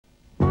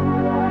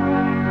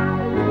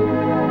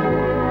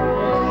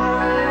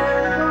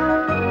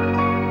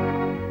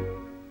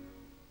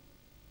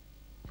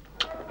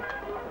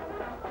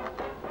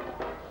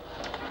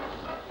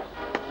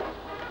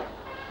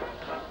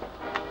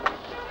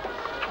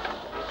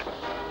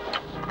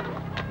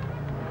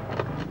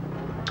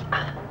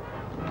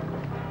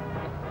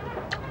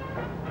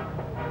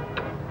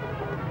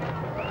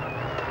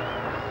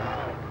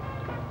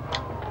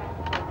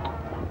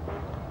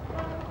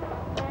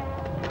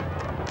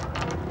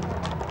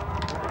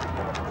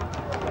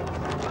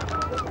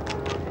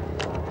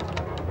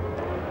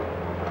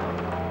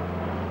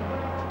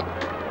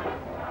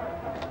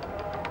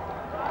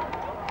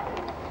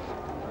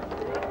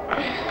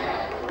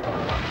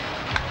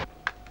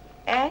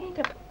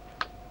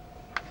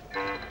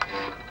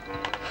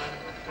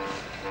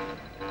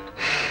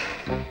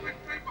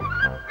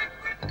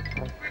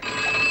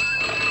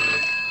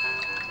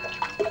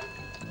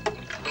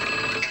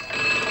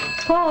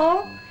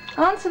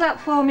answer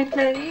that for me,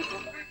 please?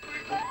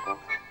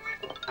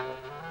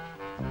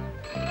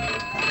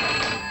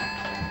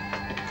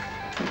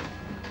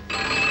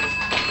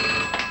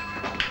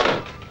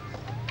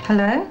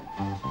 Hello?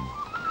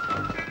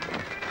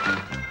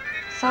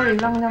 Sorry,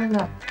 wrong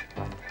number.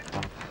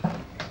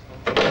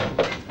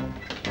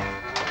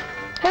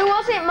 Who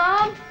was it,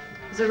 Mum?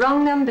 It's a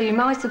wrong number. You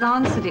might have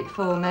answered it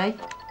for me.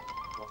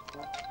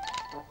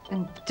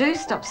 And do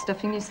stop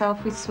stuffing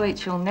yourself with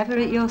sweets. You'll never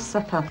eat your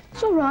supper.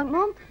 It's all right,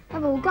 Mum.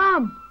 I've all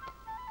gum.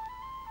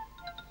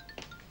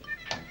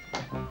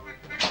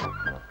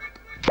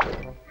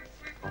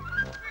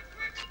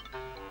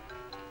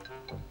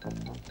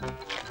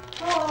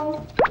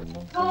 Paul!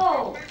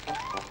 Paul!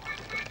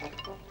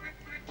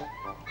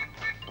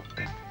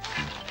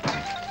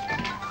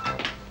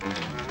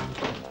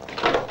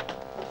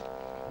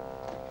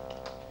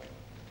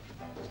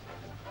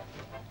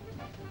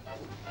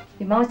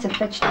 You might have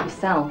fetched it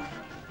yourself.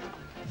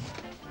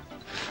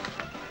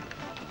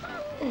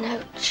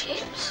 No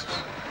chips.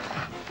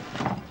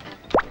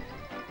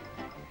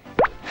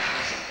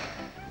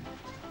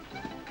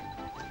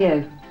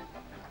 You.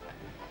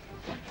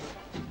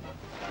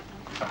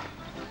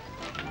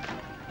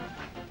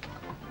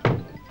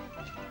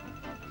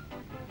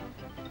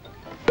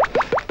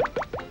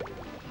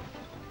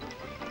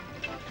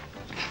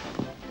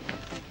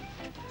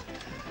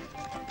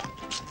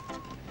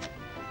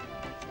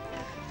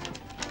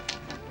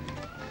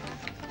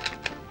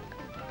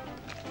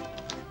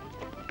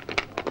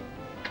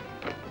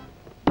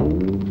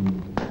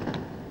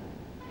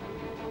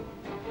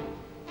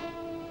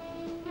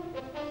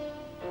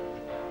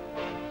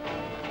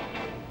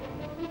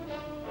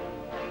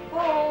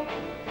 Paul?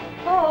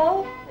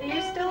 Paul? Are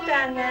you still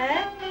down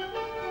there?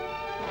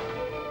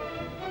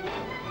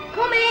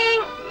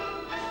 Coming!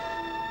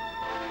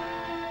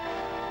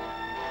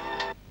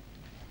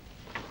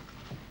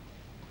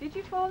 Did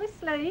you fall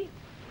asleep?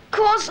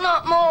 Course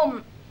not,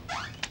 Mum.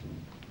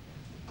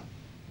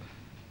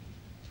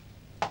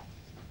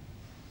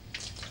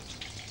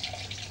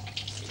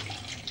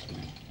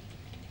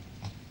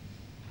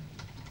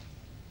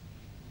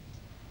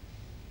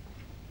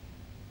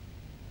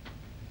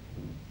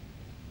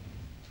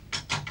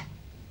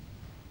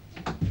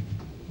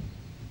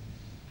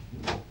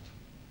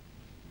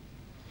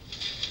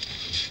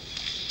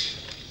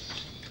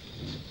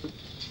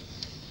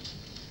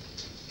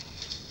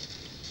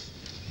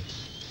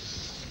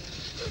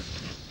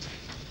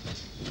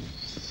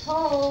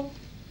 Paul?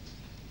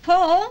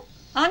 Paul?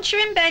 Aren't you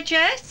in bed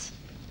yet?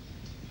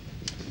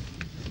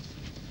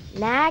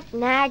 Nag,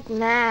 nag,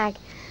 nag.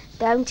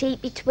 Don't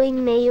eat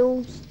between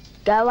meals.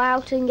 Go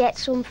out and get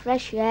some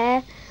fresh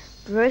air.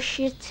 Brush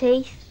your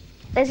teeth.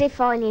 As if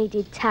I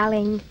needed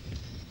telling.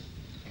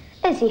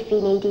 As if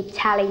he needed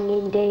telling,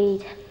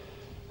 indeed.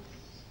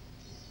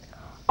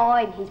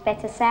 I'm his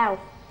better self.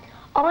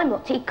 I'm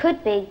what he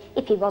could be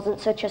if he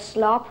wasn't such a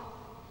slob.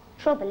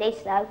 Trouble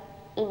is, though,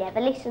 he never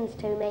listens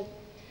to me.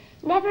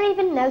 Never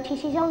even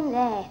notices I'm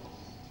there.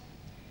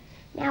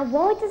 Now,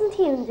 why doesn't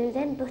he undo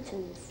them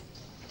buttons?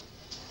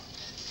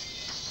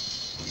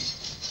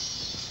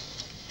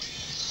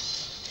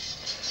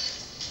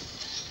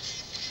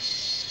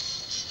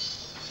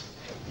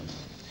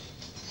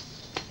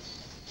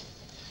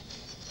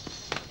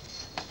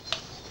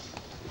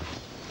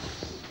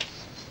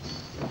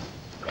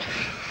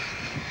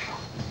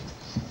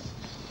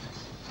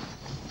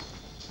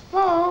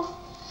 Paul?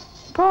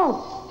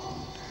 Paul?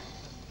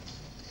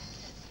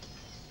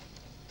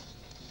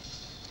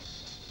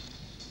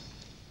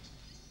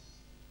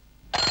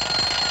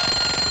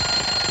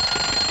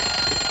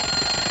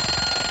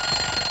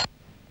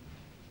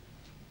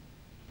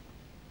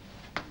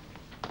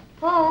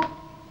 Paul?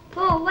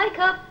 Paul, wake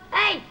up.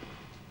 Hey!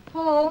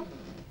 Paul?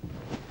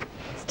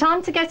 It's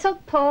time to get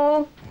up,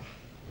 Paul.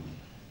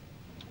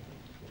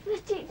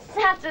 But it's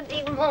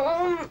Saturday,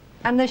 Mum.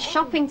 And there's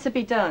shopping to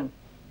be done.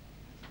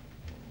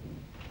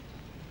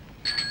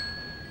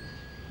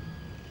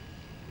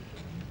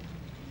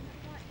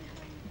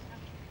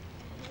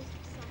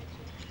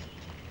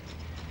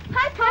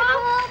 Hi,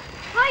 Paul.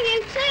 Hi,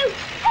 you too.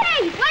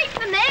 Hey, wait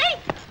for me.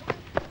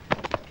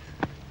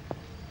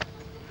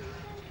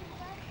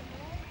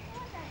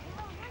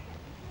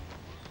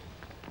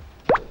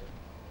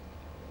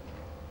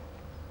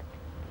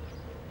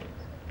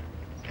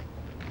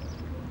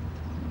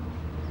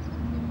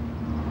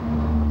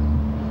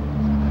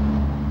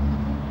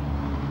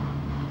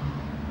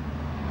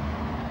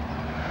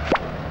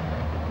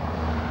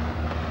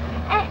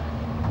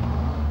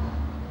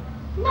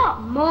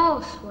 Not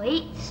more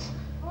sweets.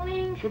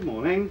 Morning. Good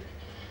morning.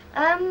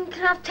 Can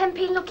I have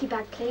 10p lucky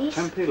bag, please?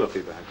 10p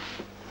lucky bag.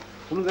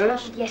 One of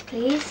those? Yes,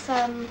 please.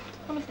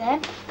 One of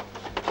them.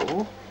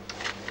 4.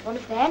 One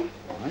of them.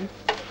 5.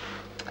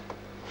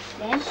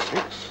 Then.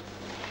 6.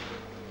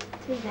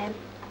 2 of them.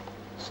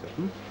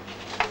 7.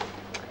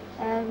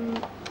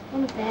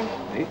 One of them.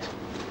 8.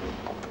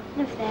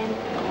 One of them.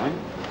 9.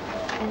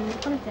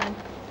 And one of them.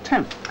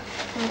 10.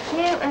 Thank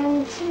you.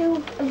 And 2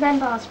 of them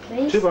bars,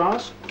 please. 2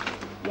 bars.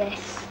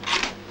 Yes.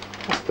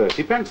 That's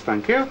 30 pence,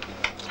 thank you.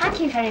 Thank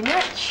you very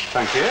much.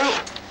 Thank you.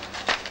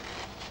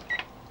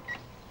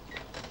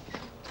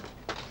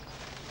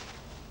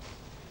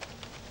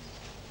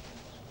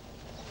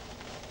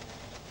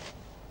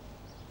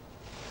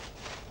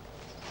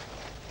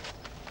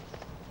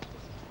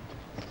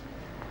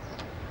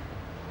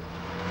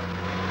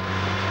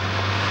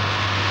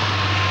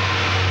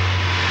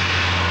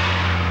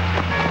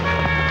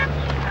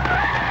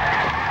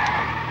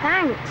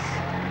 Thanks.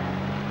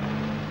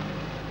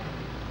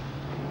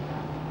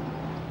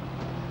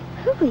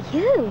 Who are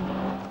you?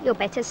 Your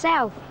better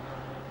self.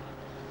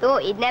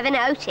 Thought you'd never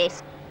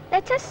notice.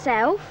 Better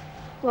self?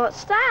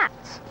 What's that?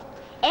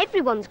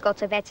 Everyone's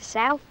got a better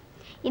self.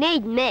 You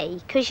need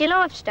me because your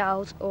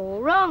lifestyle's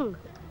all wrong.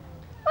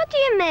 What do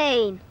you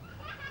mean?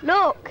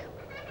 Look.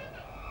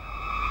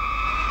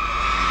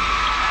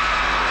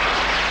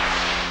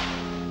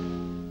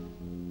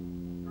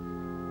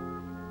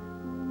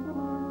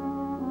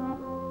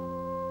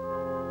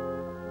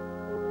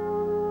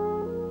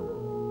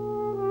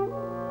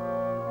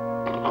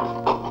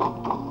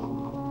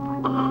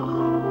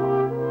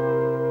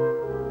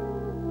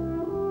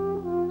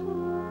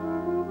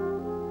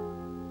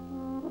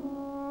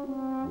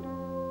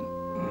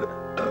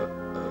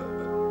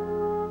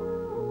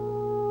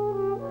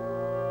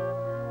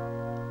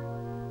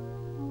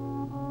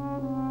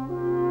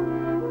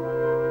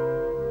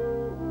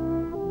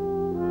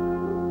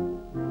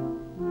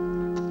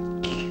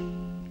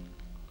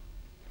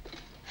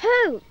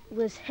 Who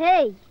was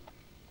he?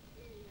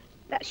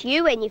 That's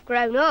you when you've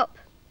grown up.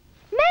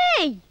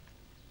 Me!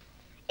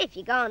 If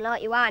you're going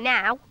like you are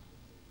now.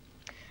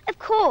 Of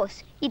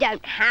course, you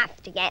don't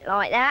have to get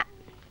like that.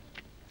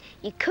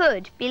 You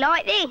could be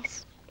like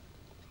this.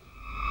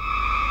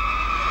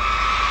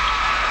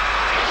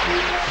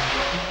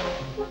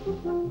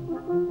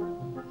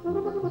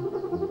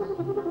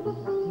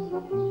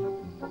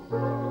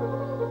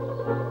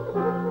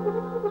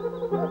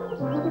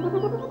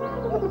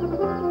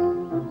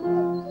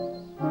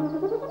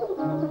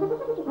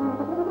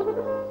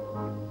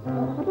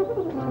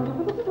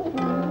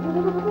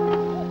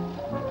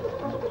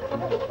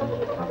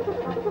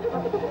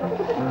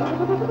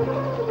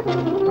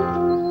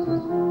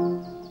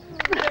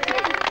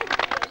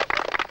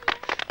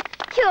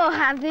 You're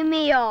having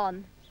me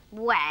on.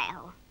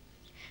 Well,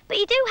 but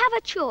you do have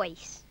a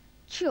choice.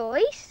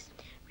 Choice?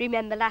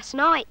 Remember last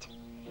night?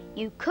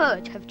 You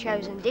could have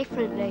chosen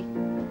differently.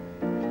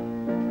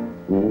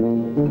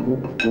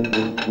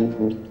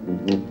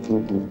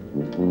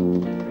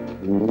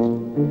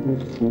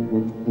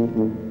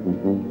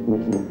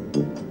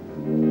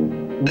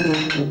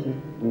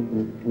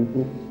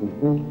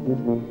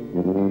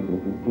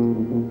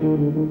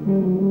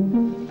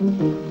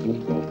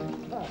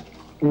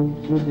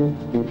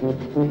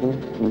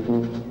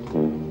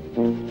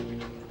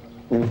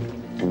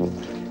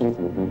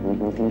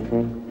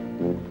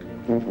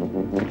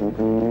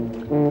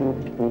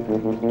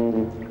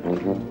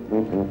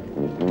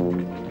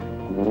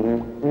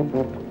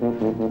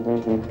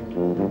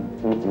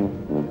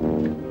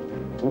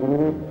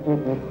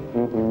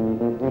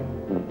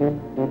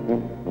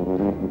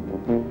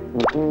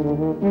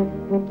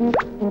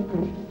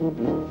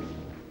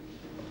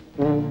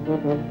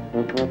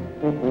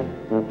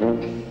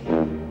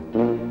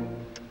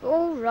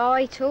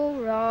 All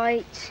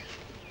right.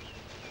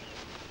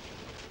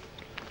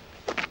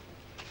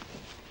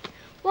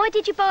 Why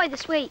did you buy the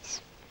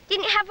sweets?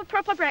 Didn't you have a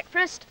proper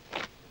breakfast?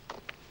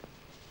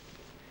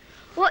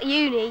 What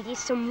you need is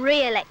some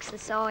real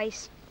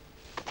exercise.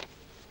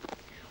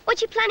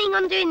 What are you planning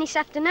on doing this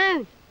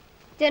afternoon?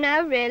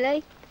 Dunno,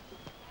 really.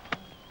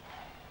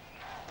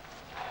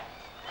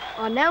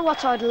 I know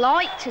what I'd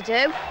like to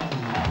do.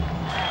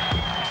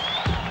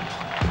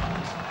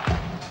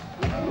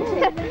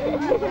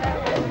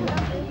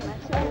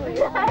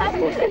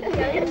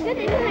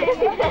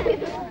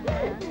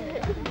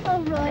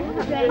 Oh, right.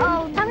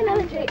 Oh, have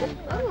another drink.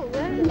 Oh,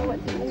 well,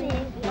 what's in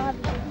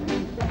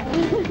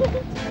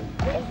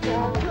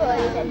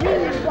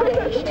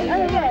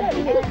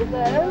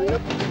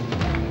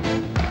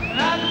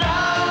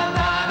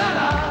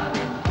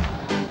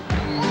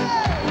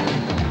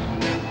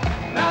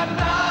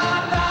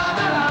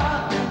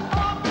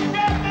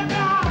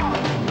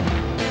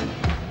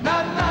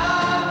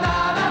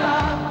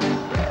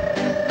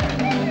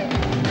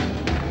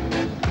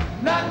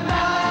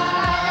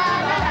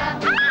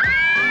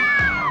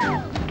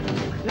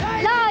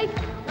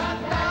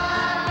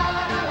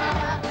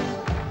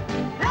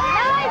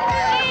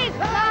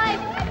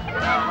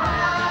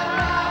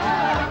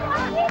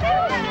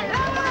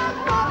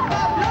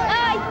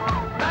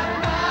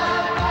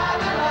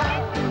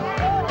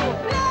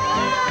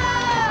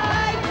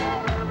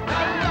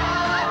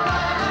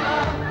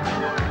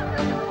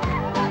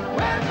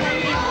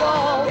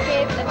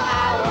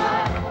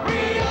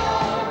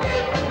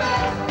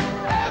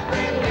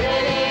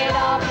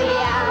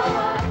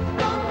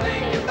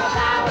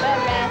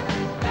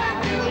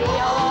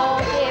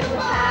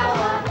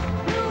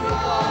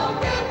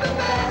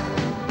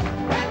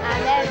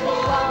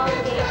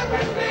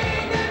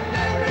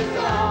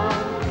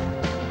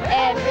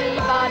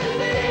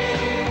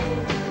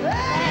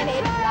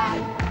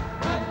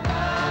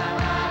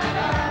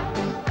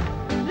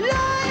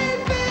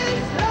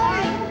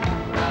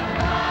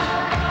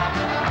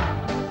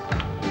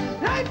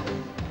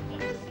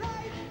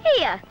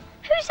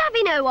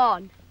go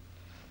on.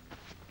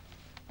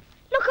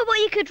 Look at what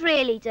you could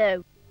really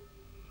do.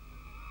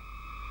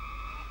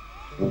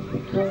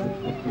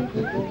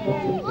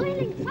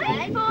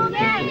 Hey, all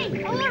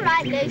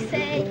right,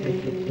 Lucy.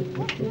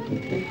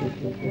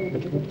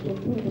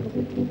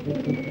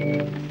 I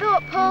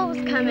thought Paul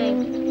was coming.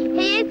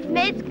 He is,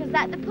 Smidge, because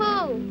at the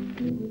pool.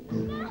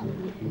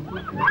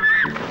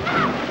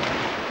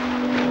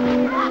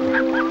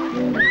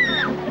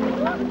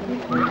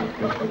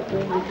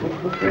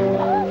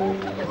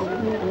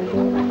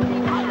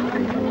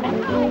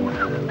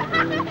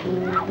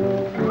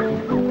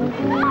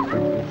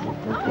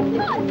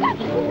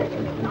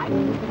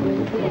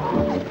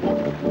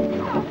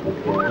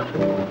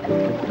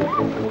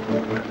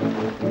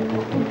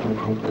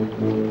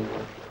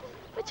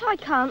 But I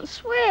can't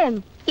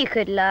swim. You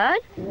could learn.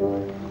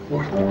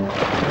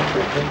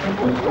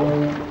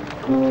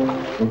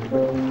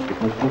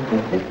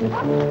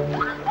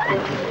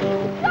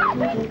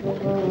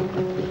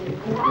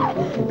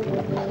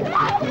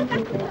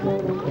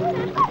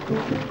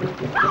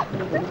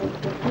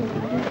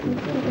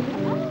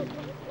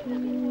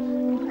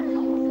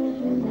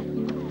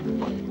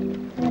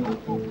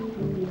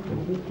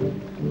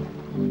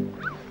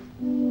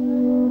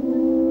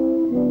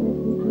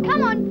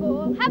 Come on,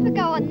 Paul, have a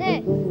go on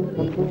this.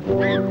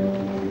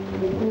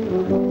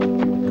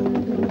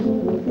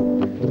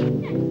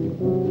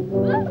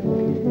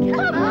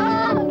 Come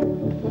on!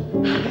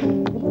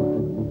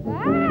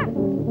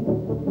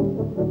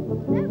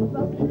 No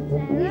rocking,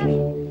 Sarah.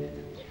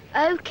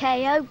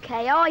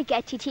 OK, I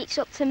get it. It's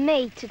up to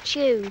me to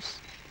choose.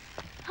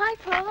 Hi,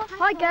 Paul.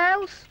 Hi,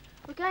 girls.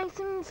 We're going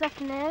swimming this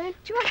afternoon.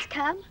 Do you want to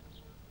come?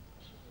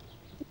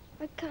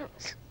 I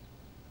can't.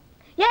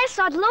 Yes,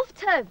 I'd love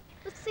to.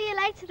 We'll see you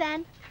later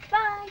then.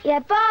 Bye. Yeah,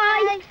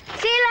 bye.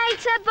 See you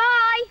later,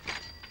 bye.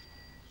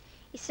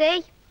 You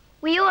see,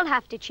 we all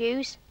have to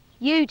choose.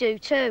 You do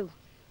too.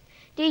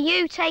 Do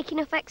you take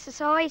enough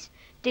exercise?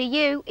 Do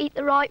you eat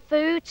the right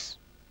foods?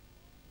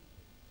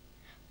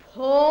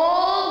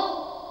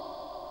 Paul!